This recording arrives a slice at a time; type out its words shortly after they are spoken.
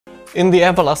In the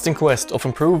everlasting quest of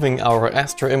improving our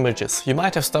astro images, you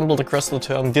might have stumbled across the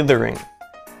term dithering.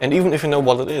 And even if you know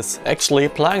what it is, actually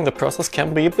applying the process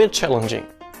can be a bit challenging.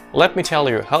 Let me tell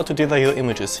you how to dither your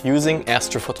images using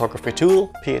Astrophotography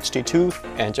tool,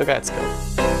 PHD2 and your guide scope.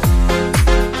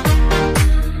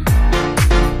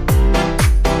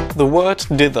 The word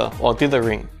dither or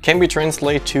dithering can be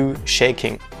translated to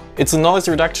shaking. It's a noise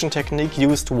reduction technique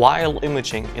used while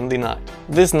imaging in the night.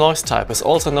 This noise type is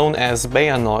also known as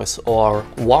Bayer noise or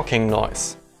walking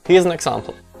noise. Here's an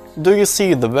example. Do you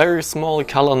see the very small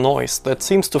color noise that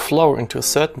seems to flow into a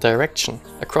certain direction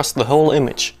across the whole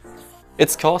image?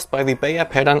 It's caused by the Bayer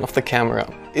pattern of the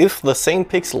camera. If the same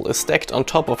pixel is stacked on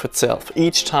top of itself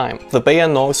each time, the Bayer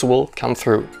noise will come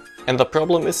through. And the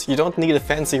problem is you don't need a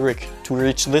fancy rig to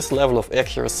reach this level of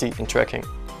accuracy in tracking.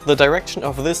 The direction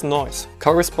of this noise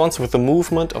corresponds with the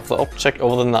movement of the object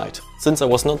over the night, since I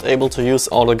was not able to use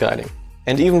auto-guiding.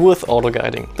 And even with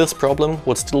auto-guiding, this problem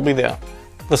would still be there.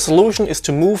 The solution is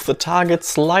to move the target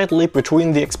slightly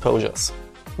between the exposures.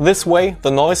 This way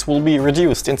the noise will be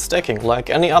reduced in stacking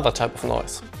like any other type of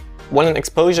noise. When an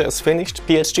exposure is finished,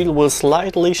 PHD will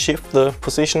slightly shift the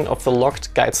position of the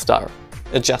locked guide star,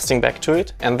 adjusting back to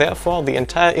it, and therefore the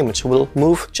entire image will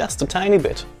move just a tiny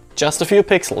bit. Just a few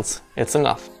pixels, it's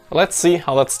enough. Let's see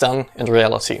how that's done in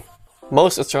reality.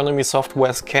 Most astronomy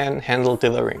softwares can handle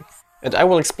dithering, and I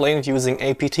will explain it using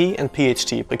APT and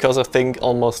PHD because I think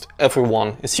almost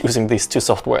everyone is using these two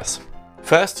softwares.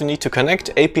 First, you need to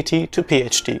connect APT to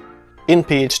PHD. In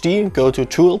PHD, go to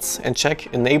Tools and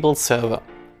check Enable Server.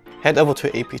 Head over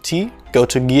to APT, go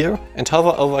to Gear and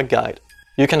hover over Guide.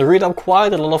 You can read up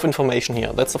quite a lot of information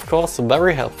here, that's of course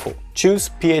very helpful. Choose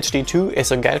PHD2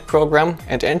 as a guide program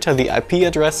and enter the IP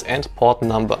address and port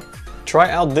number. Try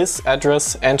out this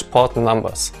address and port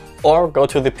numbers, or go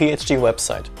to the PHD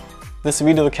website. This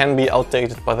video can be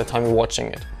outdated by the time you're watching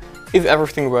it. If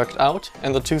everything worked out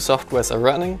and the two softwares are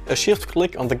running, a shift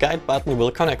click on the guide button will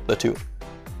connect the two.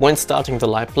 When starting the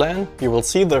light plan, you will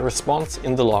see the response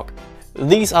in the log.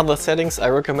 These are the settings I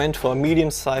recommend for a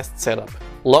medium-sized setup.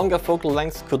 Longer focal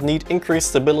lengths could need increased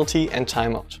stability and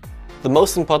timeout. The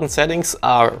most important settings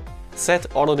are: set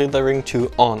auto dithering to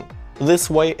on. This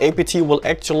way APT will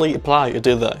actually apply a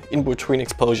dither in between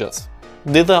exposures.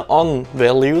 Dither on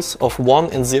values of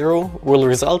 1 and 0 will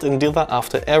result in dither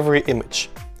after every image.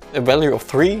 A value of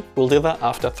 3 will dither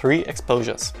after 3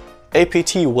 exposures.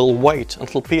 APT will wait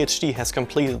until PHD has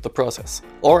completed the process,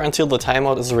 or until the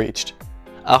timeout is reached.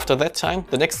 After that time,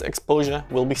 the next exposure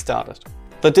will be started.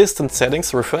 The distance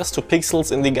settings refers to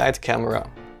pixels in the guide camera.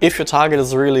 If your target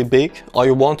is really big or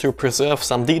you want to preserve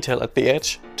some detail at the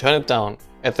edge, turn it down,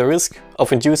 at the risk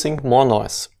of inducing more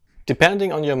noise.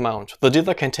 Depending on your mount, the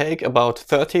dither can take about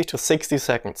 30 to 60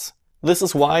 seconds. This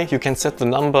is why you can set the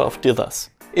number of dithers.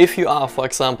 If you are, for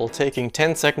example, taking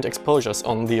 10-second exposures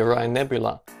on the Orion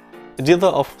Nebula, a dither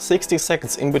of 60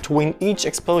 seconds in between each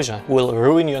exposure will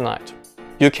ruin your night.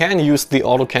 You can use the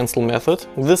auto-cancel method.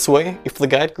 This way, if the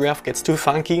guide graph gets too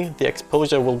funky, the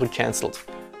exposure will be cancelled.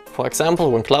 For example,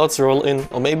 when clouds roll in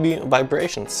or maybe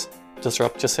vibrations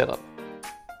disrupt your setup.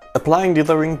 Applying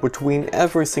dithering between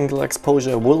every single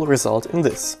exposure will result in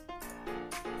this.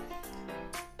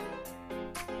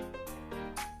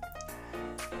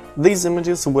 These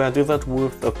images were dithered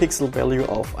with a pixel value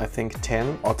of I think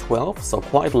 10 or 12, so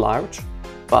quite large.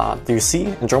 But you see,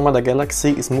 Andromeda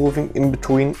Galaxy is moving in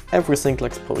between every single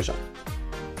exposure.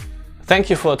 Thank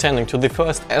you for attending to the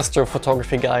first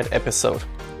Astrophotography Guide episode.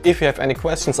 If you have any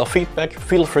questions or feedback,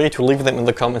 feel free to leave them in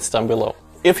the comments down below.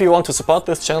 If you want to support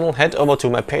this channel, head over to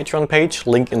my Patreon page,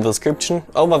 link in the description.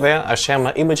 Over there I share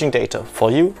my imaging data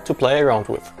for you to play around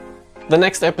with. The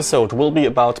next episode will be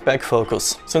about back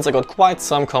focus, since I got quite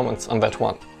some comments on that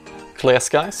one. Clear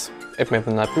skies, and may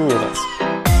the night be with us.